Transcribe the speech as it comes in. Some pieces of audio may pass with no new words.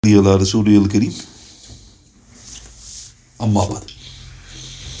على رسوله الكريم أما بعد.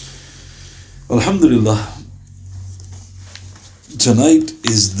 Alhamdulillah, tonight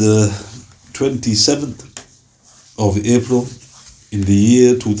is the 27th of April in the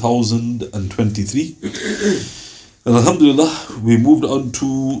year 2023. And Alhamdulillah, we moved on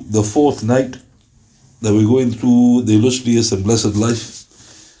to the fourth night that we're going through the illustrious and blessed life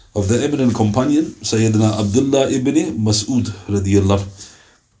of the eminent companion Sayyidina Abdullah ibn Masood radiyallahu.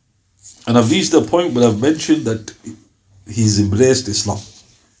 And I've reached the point where I've mentioned that he's embraced Islam.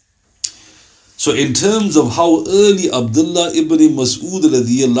 So in terms of how early Abdullah ibn Masood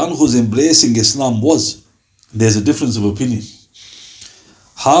radiyallahu anhu's embracing Islam was, there's a difference of opinion.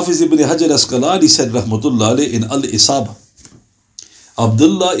 Hafiz ibn Hajar Asqalani said rahmatullah alayhi in Al-Isaba,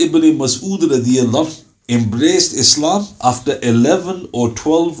 Abdullah ibn Masood radiyallahu anhu embraced Islam after 11 or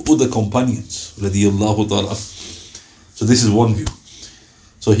 12 other companions radiyallahu ta'ala. So this is one view.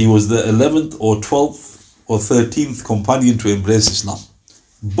 So he was the 11th or 12th or 13th companion to embrace Islam.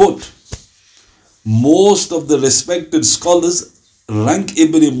 But most of the respected scholars rank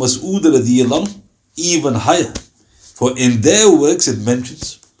Ibn Mas'ud radiyallahu anhu even higher. For in their works it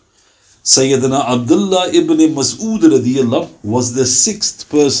mentions Sayyidina Abdullah ibn Mas'ud radiyallahu anhu was the 6th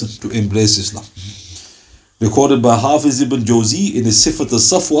person to embrace Islam. Recorded by Hafiz ibn Jawzi in his Sifat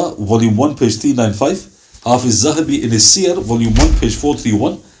al-Safwa, volume 1, page 395. Hafiz Zahabi in his Siyar, volume 1, page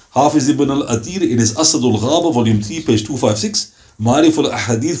 431. Hafiz ibn al-Atir in his Asad al-Ghaba, volume 3, page 256. Ma'arif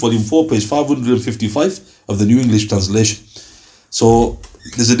al-Ahadith, volume 4, page 555 of the New English Translation. So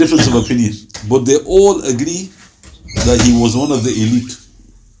there's a difference of opinion, but they all agree that he was one of the elite,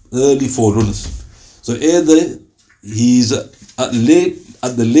 early forerunners. So either he's at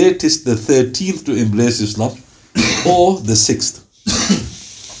the latest the 13th to embrace Islam, or the 6th.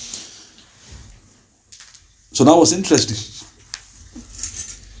 So now what's interesting,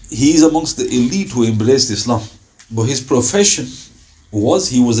 he's amongst the elite who embraced Islam, but his profession was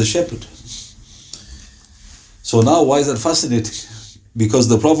he was a shepherd. So now why is that fascinating? Because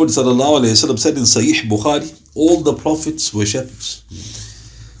the Prophet ﷺ said in Sahih Bukhari, all the prophets were shepherds.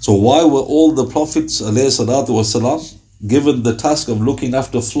 So why were all the prophets ﷺ given the task of looking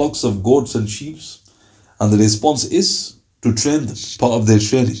after flocks of goats and sheep? And the response is to train them, part of their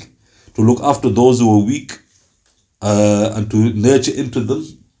training, to look after those who were weak, and to nurture into them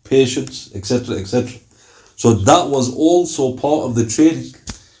patience, etc., etc. So that was also part of the training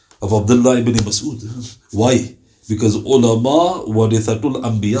of Abdullah ibn Masood. Why? Because ulama warithatul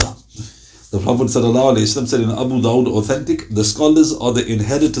anbiya. The Prophet ﷺ said in Abu Dawud authentic, the scholars are the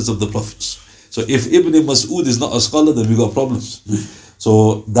inheritors of the prophets. So if Ibn Masood is not a scholar, then we got problems.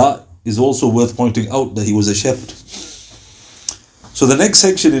 So that is also worth pointing out, that he was a shepherd. So the next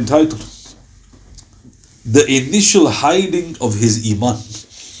section entitled the initial hiding of his Emaan.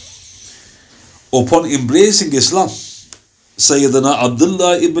 Upon embracing Islam, Sayyidina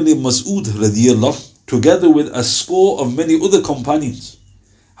Abdullah ibn Masood radiyallahu anhu, together with a score of many other companions,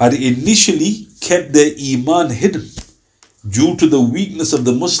 had initially kept their Emaan hidden due to the weakness of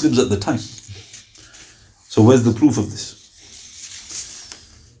the Muslims at the time. So where's the proof of this?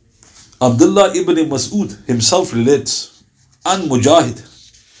 Abdullah ibn Masood himself relates, and Mujahid,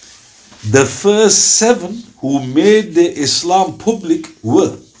 the first 7 who made their Islam public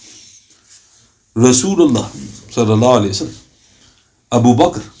were Rasulullah sallallahu alaihi wasallam, Abu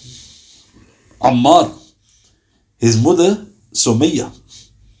Bakr, Ammar, his mother Sumayya,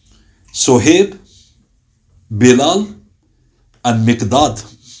 Suhaib, Bilal, and Miqdad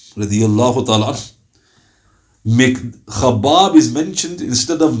radiyallahu ta'ala anhu. Khabbab is mentioned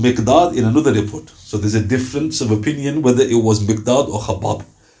instead of Miqdad in another report. So there's a difference of opinion whether it was Miqdad or Khabbab.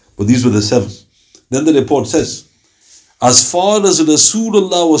 But these were the 7. Then the report says, as far as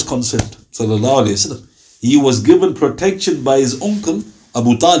Rasulullah was concerned, sallallahu alayhi wasallam, he was given protection by his uncle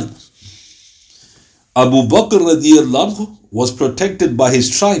Abu Talib. Abu Bakr radiyallahu anhu was protected by his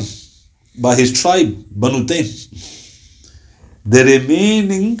tribe, Banu Taym. The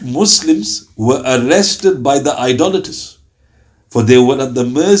remaining Muslims were arrested by the idolaters, for they were at the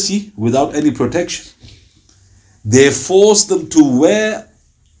mercy without any protection. They forced them to wear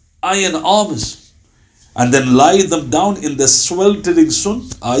iron armors and then lie them down in the sweltering sun,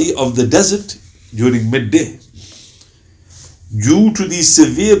 i.e. of the desert, during midday. Due to these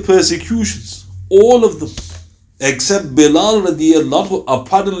severe persecutions, all of them except Bilal radiyallahu anhu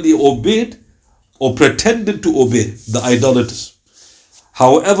apparently obeyed or pretended to obey the idolaters.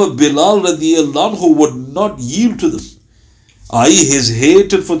 However, Bilal radiyallahu anhu would not yield to them, i.e. his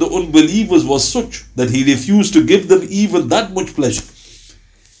hatred for the unbelievers was such that he refused to give them even that much pleasure.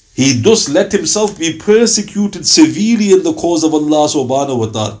 He thus let himself be persecuted severely in the cause of Allah subhanahu wa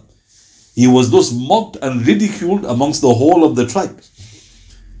ta'ala. He was thus mocked and ridiculed amongst the whole of the tribe.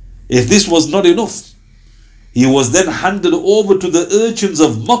 If this was not enough, he was then handed over to the urchins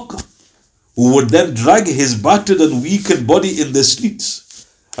of Makkah, who would then drag his battered and weakened body in the streets,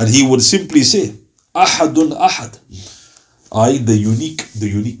 and he would simply say, Ahadun Ahad, I, the unique, the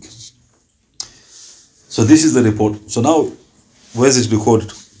unique. So this is the report. So now, where is this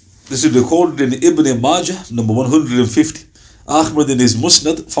recorded? This is recorded in Ibn Majah, number 150. Ahmad in his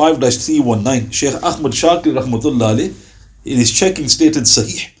Musnad 5-319. Shaykh Ahmad Shakir rahmatullah alayh in his checking stated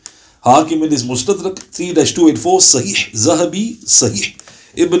Sahih. Hakim in his Mustadrak 3-284 Sahih. Zahabi Sahih.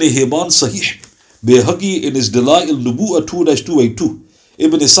 Ibn Hibban Sahih. Bayhaqi in his Dalail Nubu'ah 2-282.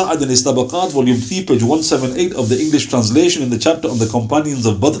 Ibn Sa'ad in his Tabaqat volume 3 page 178 of the English translation in the chapter on the companions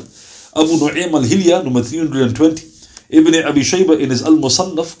of Badr. Abu Nu'aym al-Hilya number 320. Ibn Abi Shayba in his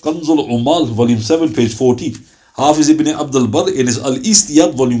Al-Musannaf Kanzul Umal volume 7 page 14. Hafiz ibn Abdul Barr in his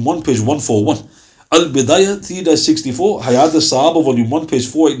Al-Istiyab volume 1 page 141. Al-Bidayah 3-64 Hayat al-Sahaba volume 1 page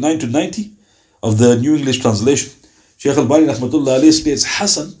 489-90 of the New English translation. Shaykh al-Bani rahmatullah alayhi states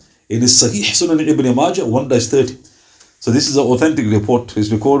Hasan in his Sahih Sunan Ibn Majah 1-30. So this is an authentic report. It's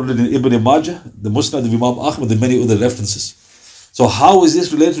recorded in Ibn Majah, the Musnad of Imam Ahmad, and many other references. So how is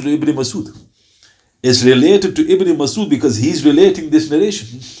this related to Ibn Masood? It's related to Ibn Masood because he's relating this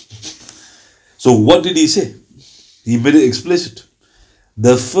narration. So what did he say? He made it explicit.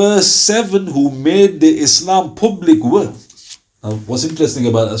 The first 7 who made the Islam public were. Now, what's interesting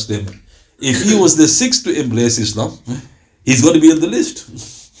about that statement? If he was the 6th to embrace Islam, he's got to be on the list.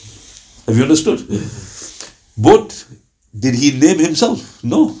 Have you understood? But did he name himself?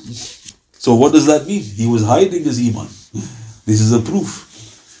 No. So what does that mean? He was hiding his Emaan. This is a proof.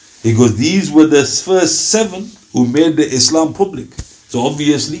 Because these were the first 7 who made the Islam public. So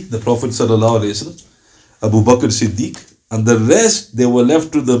obviously the Prophet ﷺ, Abu Bakr Siddiq, and the rest, they were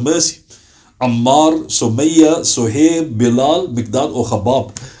left to the mercy. Ammar, Sumayya, Suhaib, Bilal, Miqdad or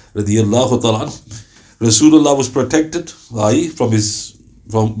Khabab radiyallahu ta'ala anhu. Rasulullah was protected with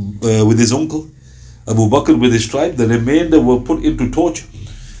his uncle. Abu Bakr with his tribe. The remainder were put into torture.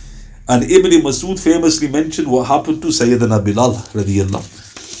 And Ibn Masood famously mentioned what happened to Sayyidina Bilal radiyallahu.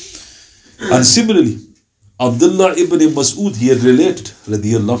 And similarly, Abdullah ibn Masood, he had related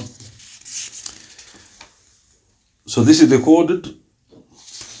radiyallahu. So this is recorded.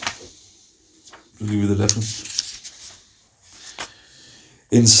 I'll give you the reference.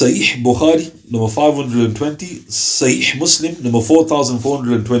 In Sahih Bukhari, number 520, Sahih Muslim, number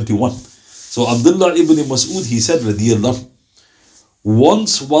 4421. So Abdullah ibn Masood, he said, radiyallahu,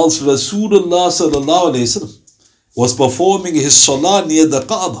 once whilst Rasulullah sallallahu alayhi wasallam was performing his salah near the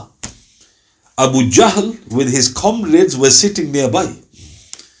Kaaba, Abu Jahl with his comrades were sitting nearby.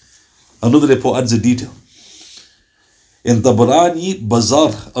 Another report adds a detail. In Tabarani,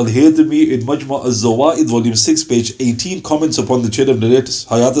 Bazar, Al-Haythami in Majma' al-Zawaid, volume 6, page 18, comments upon the chain of narrators.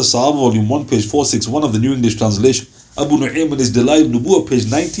 Hayat al-Sahaba, volume 1, page 461 of the New English translation. Abu Nu'aym in his Dalail Nubu'ah, page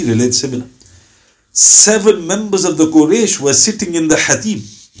 90, relates similar. 7 members of the Quraysh were sitting in the Hatim.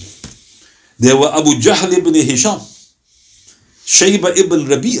 They were Abu Jahl ibn Hisham, Shayba ibn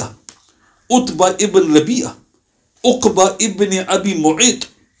Rabi'ah, Utbah ibn Rabi'ah, Uqba ibn Abi Mu'ayt,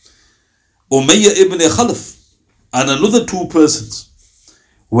 Umayyah ibn Khalaf, and another 2 persons.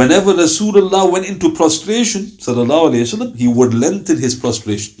 Whenever Rasulullah went into prostration, sallallahu alayhi wasallam, he would lengthen his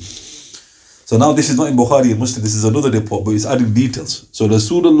prostration. So now this is not in Bukhari and Muslim, this is another report, but it's adding details. So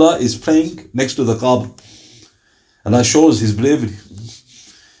Rasulullah is praying next to the Kaaba, and that shows his bravery.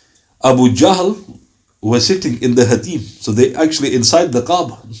 Abu Jahl was sitting in the Hatim, so they actually inside the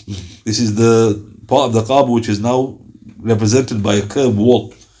Kaaba. This is the part of the Kaaba which is now represented by a curved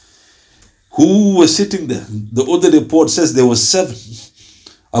wall. Who was sitting there? The other report says there were 7.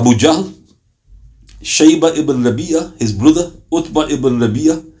 Abu Jahl, Shayba ibn Rabi'ah, his brother, Utbah ibn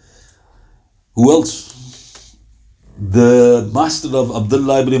Rabi'ah. Who else? The master of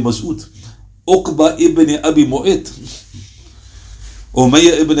Abdullah ibn Masood, Uqba ibn Abi Mu'ayt,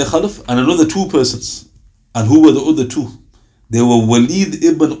 Umayyah ibn Khalaf, and another 2 persons. And who were the other 2? They were Walid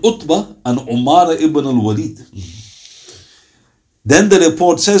ibn Utbah and Umara ibn al-Walid. Then the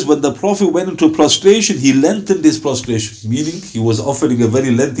report says when the Prophet went into prostration, he lengthened his prostration, meaning he was offering a very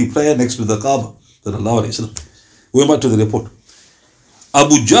lengthy prayer next to the Kaaba. Going back to the report.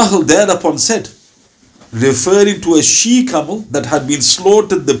 Abu Jahl thereupon said, referring to a she-camel that had been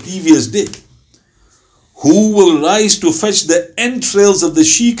slaughtered the previous day, who will rise to fetch the entrails of the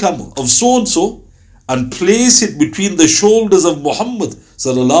she-camel of so-and-so and place it between the shoulders of Muhammad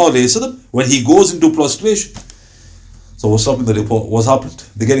sallallahu alayhi wasallam when he goes into prostration. So what's stopping the report? What's happened?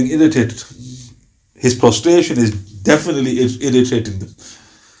 They're getting irritated. His prostration is definitely irritating them.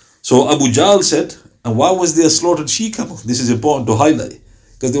 So Abu Jahl said, and why was there a slaughtered she-camel? This is important to highlight.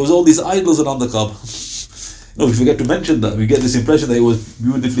 Because there was all these idols around the Kaaba. We forget to mention that. We get this impression that it was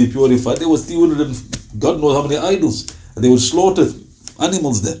beautifully purified. There was 300 and God knows how many idols. And they would slaughter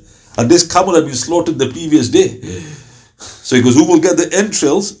animals there. And this camel had been slaughtered the previous day. So he goes, who will get the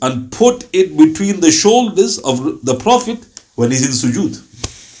entrails and put it between the shoulders of the Prophet when he's in sujood?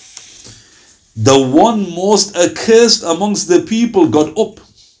 The one most accursed amongst the people got up.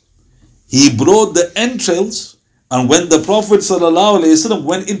 He brought the entrails, and when the Prophet ﷺ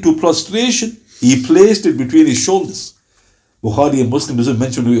went into prostration, he placed it between his shoulders. Bukhari and Muslim doesn't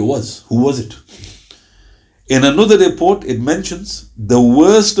mention who it was. Who was it? In another report, it mentions the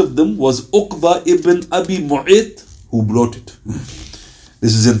worst of them was Uqba ibn Abi Mu'ayt, who brought it.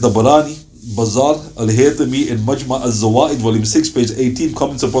 This is in Tabarani, Bazar, Al-Haythami, in Majma' al-Zawaid, volume 6, page 18,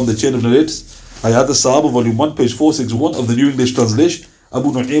 comments upon the chain of narrators, Hayat al-Sahaba, volume 1, page 461 of the New English Translation,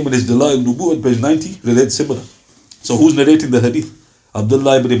 Abu Nu'aym in his Dala'il al-Nubuwwah, page 90, relates similar. So who's narrating the hadith?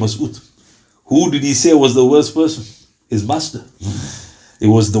 Abdullah ibn Masood. Who did he say was the worst person? His master. It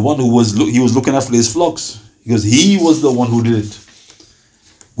was the one who was looking after his flocks, because he was the one who did it.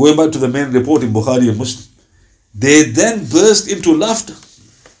 Going back to the main report in Bukhari and Muslim, they then burst into laughter,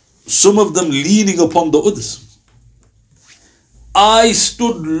 some of them leaning upon the others. I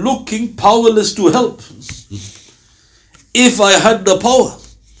stood looking powerless to help. If I had the power,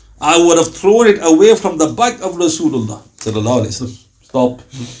 I would have thrown it away from the back of Rasulullah. Stop.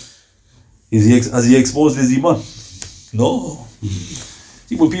 Has he exposed his iman? No.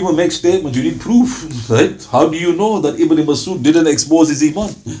 See, when people make statements, you need proof, right? How do you know that Ibn Masood didn't expose his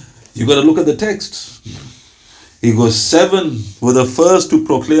iman? You got to look at the text. He goes, 7 were the first to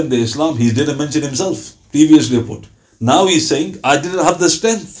proclaim the Islam. He didn't mention himself. Previous report. Now he's saying, I didn't have the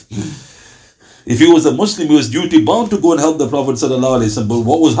strength. If he was a Muslim, he was duty bound to go and help the Prophet ﷺ. But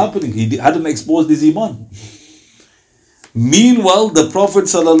what was happening? He hadn't exposed his iman. Meanwhile, the Prophet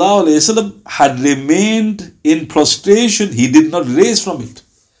ﷺ had remained in prostration. He did not raise from it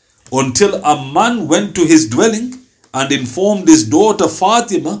until a man went to his dwelling and informed his daughter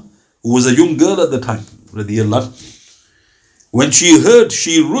Fatima, who was a young girl at the time. When she heard,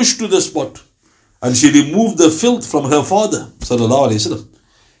 she rushed to the spot and she removed the filth from her father ﷺ.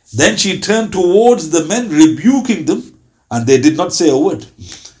 Then she turned towards the men, rebuking them, and they did not say a word.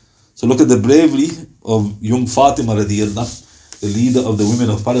 So look at the bravery of young Fatima radiallahu, the leader of the women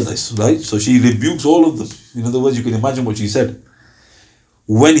of paradise, right? So she rebukes all of them. In other words, you can imagine what she said.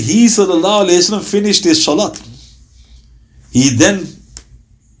 When he ﷺ finished his salat, he then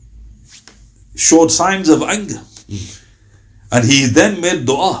showed signs of anger. And he then made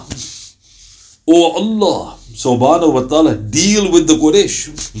dua. Oh Allah subhanahu wa ta'ala, deal with the Quraysh.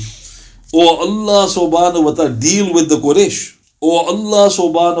 Oh Allah subhanahu wa ta'ala, deal with the Quraysh. Oh Allah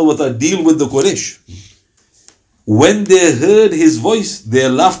subhanahu wa ta'ala, deal with the Quraysh. When they heard his voice, their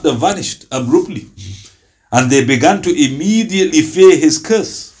laughter vanished abruptly. And they began to immediately fear his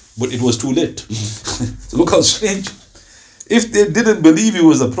curse. But it was too late. So look how strange. If they didn't believe he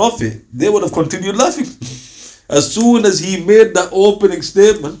was a prophet, they would have continued laughing. As soon as he made that opening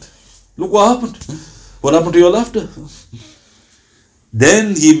statement, look what happened. What happened to your laughter?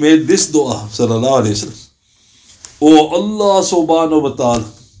 Then he made this dua, sallallahu alayhi wa sallam. Oh Allah subhanahu wa ta'ala,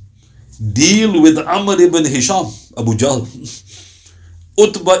 deal with Amr ibn Hisham, Abu Jahl,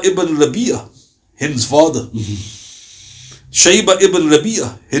 Utbah ibn Rabi'ah, Hind's father, Shayba ibn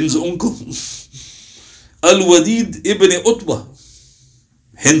Rabi'ah, Hind's uncle, Al-Wadid ibn Utbah,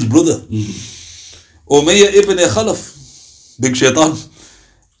 Hind's brother, Umayyah ibn Khalaf, big shaitan,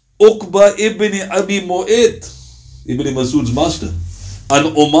 Uqba ibn Abi Mu'ayt, Ibn Masood's master,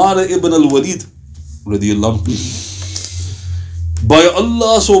 and Umar ibn al-Walid, radiyallahu anhu. By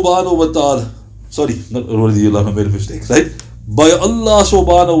Allah subhanahu wa ta'ala, sorry, not radiyallahu anhu, I made a mistake, right? By Allah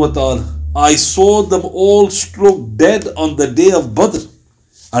subhanahu wa ta'ala, I saw them all struck dead on the day of Badr,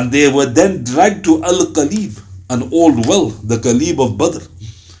 and they were then dragged to Al-Qalib, an old well, the Qalib of Badr.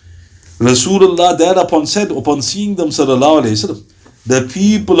 Rasulullah thereupon said, upon seeing them, sallallahu alayhi wa sallam, the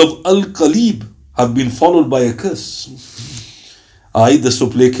people of Al-Qalib have been followed by a curse, i.e. the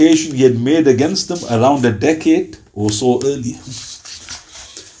supplication he had made against them around a decade or so earlier.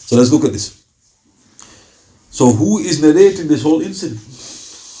 So let's look at this. So who is narrating this whole incident?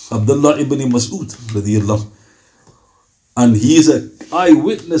 Abdullah ibn Masood radiyallahu. And he is an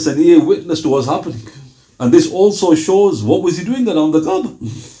eyewitness and ear witness to what's happening. And this also shows, what was he doing around the Kaaba?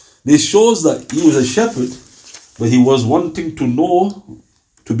 This shows that he was a shepherd, but he was wanting to know,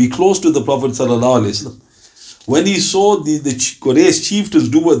 to be close to the Prophet sallallahu alaihi wasallam. When he saw the Quraysh chieftains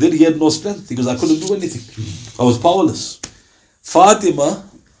do what they did, he had no strength. He goes, I couldn't do anything. I was powerless. Fatima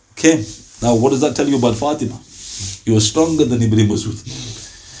came. Now, what does that tell you about Fatima? You were stronger than Ibn Masood.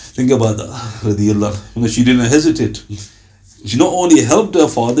 Think about that. She didn't hesitate. She not only helped her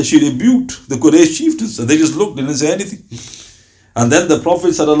father, she rebuked the Quraysh chieftains. And they just looked and didn't say anything. And then the Prophet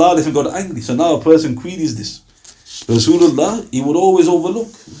ﷺ got angry. So now a person queries this. Rasulullah, he would always overlook.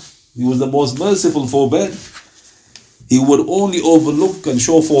 He was the most merciful, forbearing. He would only overlook and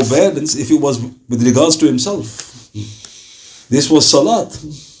show forbearance if it was with regards to himself. This was salat.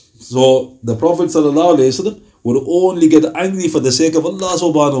 So the Prophet ﷺ would only get angry for the sake of Allah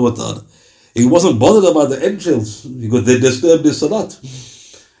subhanahu wa ta'ala. He wasn't bothered about the entrails because they disturbed his salat.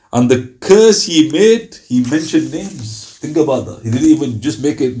 And the curse he made, he mentioned names. Think about that. He didn't even just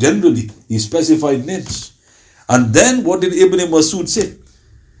make it generally. He specified names. And then what did Ibn Masood say?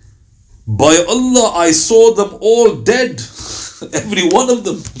 By Allah, I saw them all dead. Every one of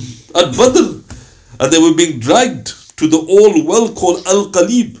them. At Badr. And they were being dragged to the old well called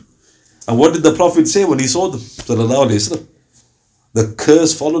Al-Qalib. And what did the Prophet say when he saw them? Sallallahu Alaihi Wasallam. The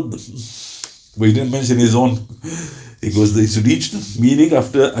curse followed them. But he didn't mention his own. He goes, it's reached them. Meaning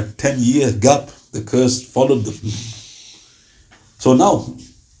after a 10-year gap, the curse followed them. So now,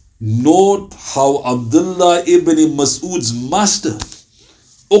 note how Abdullah ibn Masood's master,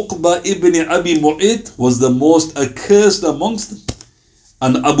 Uqba ibn Abi Mu'ayt, was the most accursed amongst them.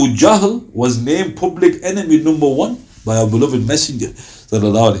 And Abu Jahl was named public enemy number 1 by our beloved Messenger. So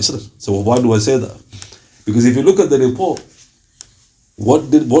why do I say that? Because if you look at the report,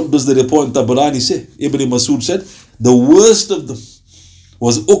 what does the report in Tabarani say? Ibn Masood said, the worst of them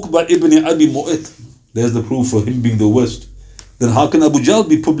was Uqba ibn Abi Mu'ayt. There's the proof for him being the worst. Then how can Abu Jahl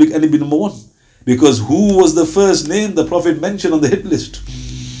be public enemy number 1? Because who was the first name the Prophet mentioned on the hit list?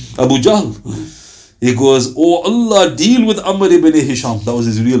 Abu Jahl. He goes, oh Allah, deal with Amr ibn Hisham. That was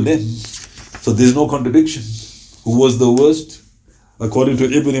his real name. So there's no contradiction. Who was the worst? According to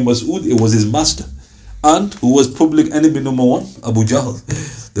Ibn Masood, it was his master. And who was public enemy number 1? Abu Jahl,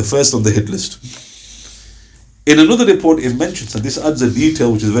 the first on the hit list. In another report it mentions, and this adds a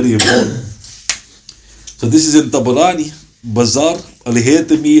detail which is very important. So this is in Tabarani, Bazar,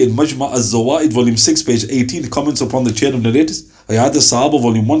 Al-Haytami, in Majma' al-Zawaid, volume 6, page 18, comments upon the chain of narrators. Ayat al-Sahaba,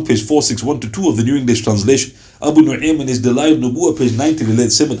 volume 1, page 461-2 of the New English Translation. Abu Nu'aym in his Dalail Nubuwah, page 90,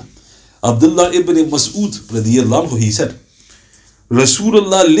 relates similar. Abdullah ibn Masood, radiyallahu anhu, he said,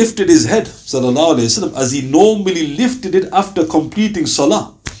 Rasulullah lifted his head, sallallahu alayhi wasallam, as he normally lifted it after completing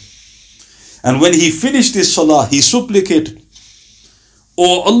salah. And when he finished his salah, he supplicated,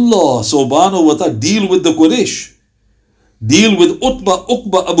 O Allah subhanahu wa ta'ala, deal with the Quraysh. Deal with Utbah,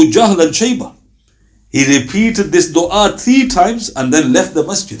 Uqba, Abu Jahl and Shayba. He repeated this dua 3 times and then left the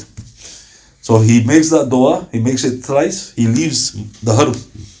masjid. So he makes that dua, he makes it thrice, he leaves the haram,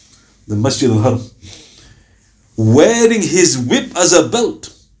 the masjid al-haram, wearing his whip as a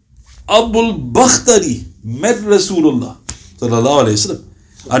belt. Abul Bakhtari met Rasulullah sallallahu alayhi wasallam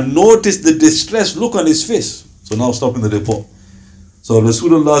and noticed the distressed look on his face. So now stopping the report. So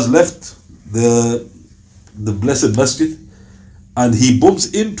Rasulullah's left the blessed masjid and he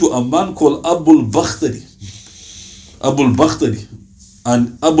bumps into a man called Abul Bakhtari. Abul Bakhtari.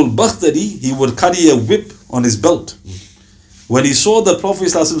 And Abul Bakhtari, he would carry a whip on his belt. When he saw the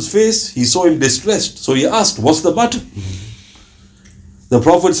Prophet's face, he saw him distressed. So he asked, what's the matter? The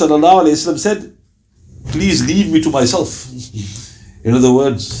Prophet ﷺ said, please leave me to myself. In other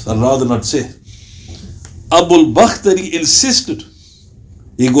words, I'd rather not say. Abul Bakhtari insisted.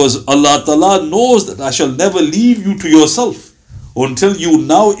 He goes, Allah Ta'ala knows that I shall never leave you to yourself until you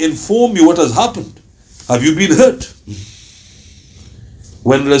now inform me what has happened. Have you been hurt?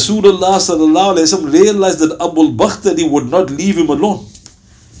 When Rasulullah ﷺ realized that Abul Bakhtari would not leave him alone,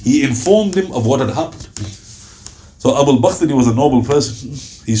 he informed him of what had happened. So Abul Bakhtari was a noble person.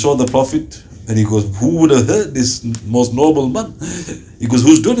 He saw the Prophet and he goes, who would have hurt this most noble man? He goes,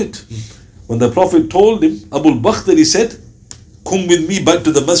 who's done it? When the Prophet told him, Abul Bakhtari said, come with me back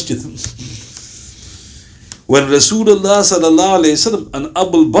to the masjid. When Rasulullah ﷺ and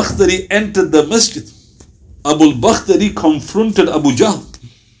Abul Bakhtari entered the masjid, Abul Bakhtari confronted Abu Jahl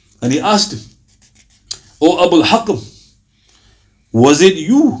and he asked him, O Abul Hakam, was it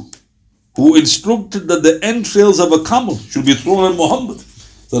you who instructed that the entrails of a camel should be thrown at Muhammad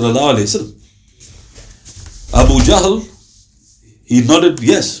sallallahu alayhi wasallam? Abu Jahl, he nodded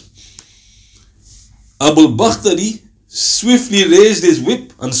yes. Abul Bakhtari swiftly raised his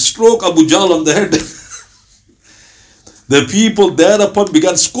whip and struck Abu Jahl on the head. The people thereupon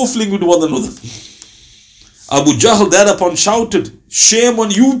began scuffling with one another. Abu Jahl thereupon shouted, shame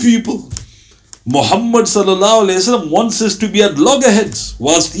on you people. Muhammad sallallahu alayhi wasallam wants us to be at loggerheads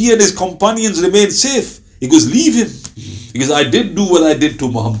whilst he and his companions remain safe. He goes, leave him. Because I did do what I did to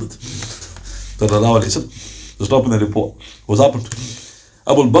Muhammad sallallahu alayhi wasallam. So stop in the report. What's happened?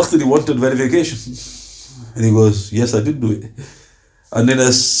 Abu Bakr wanted verification. And he goes, yes, I did do it. And in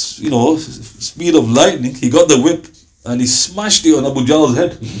a speed of lightning, he got the whip and he smashed it on Abu Jahl's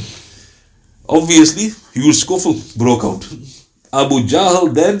head. Obviously, huge scuffle broke out. Abu Jahl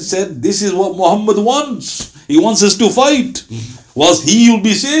then said, this is what Muhammad wants. He wants us to fight. Whilst he will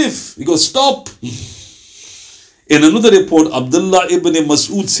be safe. He goes, stop. In another report, Abdullah ibn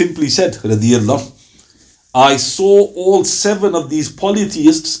Masood simply said, radiyallahu, I saw all 7 of these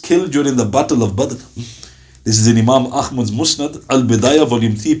polytheists killed during the Battle of Badr. This is in Imam Ahmad's Musnad, Al-Bidayah,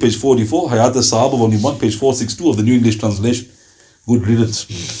 volume 3, page 44, Hayat al-Sahaba, volume 1, page 462 of the New English Translation. Good riddance.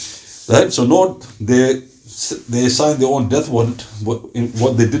 Right? So note, they signed their own death warrant,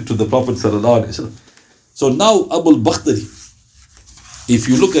 what they did to the Prophet sallallahu alaihi wasallam. So now Abu Bakhtari, if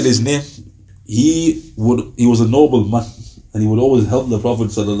you look at his name, he was a noble man and he would always help the Prophet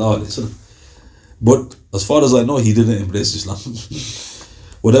sallallahu alaihi wasallam. But as far as I know, he didn't embrace Islam.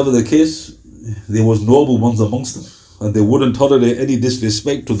 Whatever the case, there was noble ones amongst them, and they wouldn't tolerate any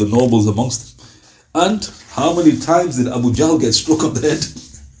disrespect to the nobles amongst them. And how many times did Abu Jahl get struck on the head?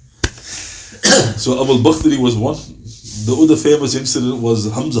 So Abu Bakhtari was one. The other famous incident was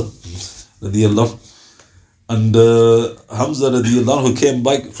Hamza radiyallahu. And Hamza radiyallahu, who came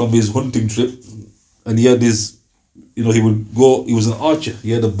back from his hunting trip, and he had his, he was an archer, he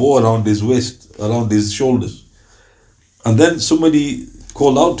had a bow around his waist, around his shoulders. And then somebody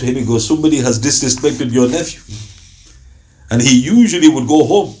called out to him, he goes, somebody has disrespected your nephew. And he usually would go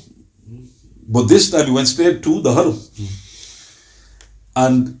home, but this time he went straight to the haram.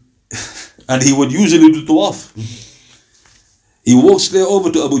 And he would usually do tawaf. He walked straight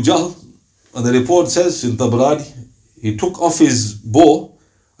over to Abu Jahl, and the report says in Tabarani, he took off his bow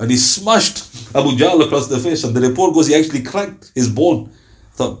and he smashed Abu Jahl across the face. And the report goes, he actually cracked his bone.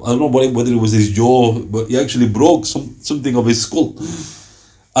 I don't know whether it was his jaw, but he actually broke something of his skull.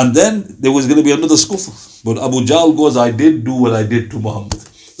 And then there was going to be another scuffle. But Abu Jahl goes, I did do what I did to Muhammad.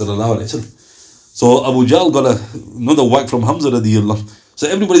 So Abu Jahl got another whack from Hamza radiyallahu. So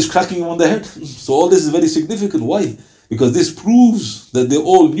everybody's cracking him on the head. So all this is very significant. Why? Because this proves that they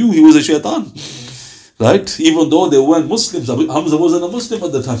all knew he was a shaitan. Right? Even though they weren't Muslims. Hamza wasn't a Muslim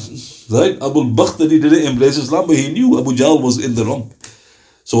at the time. Right? Abu Bakhtari didn't embrace Islam, but he knew Abu Jahl was in the wrong.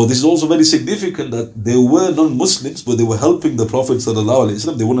 So this is also very significant that they were non-Muslims, but they were helping the Prophet sallallahu alaihi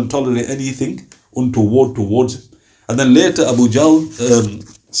wasallam. They wouldn't tolerate anything untoward towards him. And then later Abu Jahl,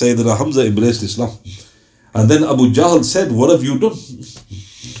 Sayyidina Hamza embraced Islam. And then Abu Jahl said, what have you done?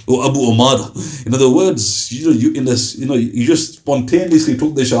 Oh, Abu Umara. In other words, you just spontaneously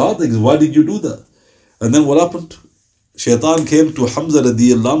took the shahada. Why did you do that? And then what happened? Shaitan came to Hamza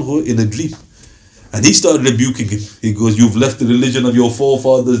radiyallahu anhu in a dream. And he started rebuking him. He goes, you've left the religion of your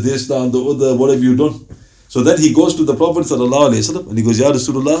forefathers, this, that, and the other. What have you done? So then he goes to the Prophet sallallahu alaihi wasallam and he goes, Ya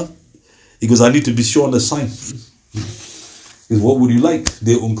Rasulullah. He goes, I need to be shown a sign. He goes, what would you like,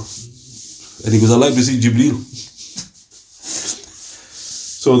 dear uncle? And he goes, I'd like to see Jibreel.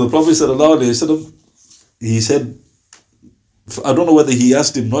 So the Prophet sallallahu alaihi wasallam, he said, I don't know whether he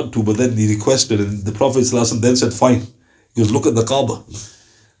asked him not to, but then he requested, and the Prophet sallallahu alaihi wasallam then said, fine. He goes, look at the Kaaba.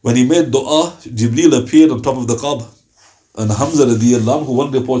 When he made dua, Jibreel appeared on top of the Kaaba. And Hamza radiyallahu anhu,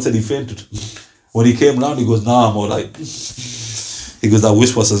 one report said he fainted. When he came round, he goes, nah, I'm alright. He goes, that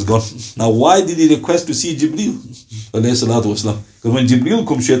waswas has gone. Now why did he request to see Jibreel? Because when Jibreel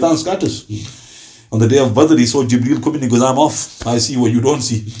comes, shaitan scatters. On the day of Badr, he saw Jibreel coming, he goes, I'm off. I see what you don't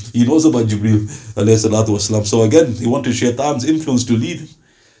see. He knows about Jibreel. So again, he wanted shaitan's influence to lead him.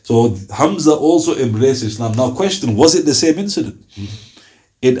 So Hamza also embraced Islam. Now question, was it the same incident?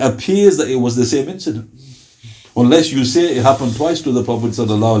 It appears that it was the same incident. Unless you say it happened twice to the Prophet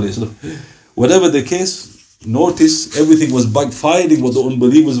sallallahu alaihi wasallam. Whatever the case, notice everything was backfiring what the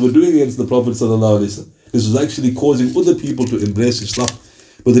unbelievers were doing against the Prophet sallallahu alaihi wasallam. This was actually causing other people to embrace Islam.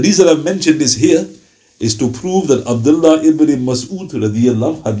 But the reason I've mentioned this here is to prove that Abdullah ibn Masood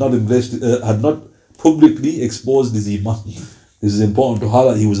radiyallahu had not publicly exposed his iman. This is important to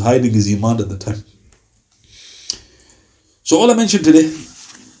highlight. He was hiding his iman at the time. So all I mentioned today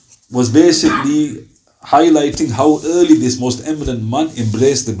was basically highlighting how early this most eminent man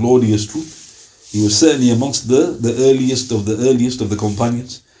embraced the glorious truth. He was certainly amongst the earliest of the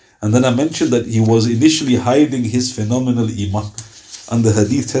companions. And then I mentioned that he was initially hiding his phenomenal iman. And the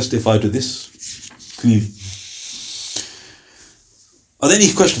hadith testify to this clearly. Are there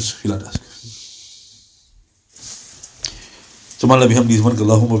any questions you'd like to ask? سبحان الله بحمده سبحانك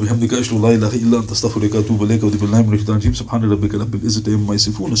اللهم وبحمدك أشهد أن لا إله إلا أنت أستغفرك وأتوب إليك وأعوذ بالله من الشيطان الرجيم سبحان ربك رب العزة عما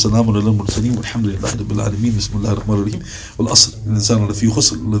يصفون وسلام على المرسلين والحمد لله رب العالمين بسم الله الرحمن الرحيم والعصر الإنسان لفي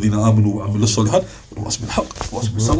خسر الذين آمنوا وعملوا الصالحات وتواصوا بالحق وتواصوا بالصبر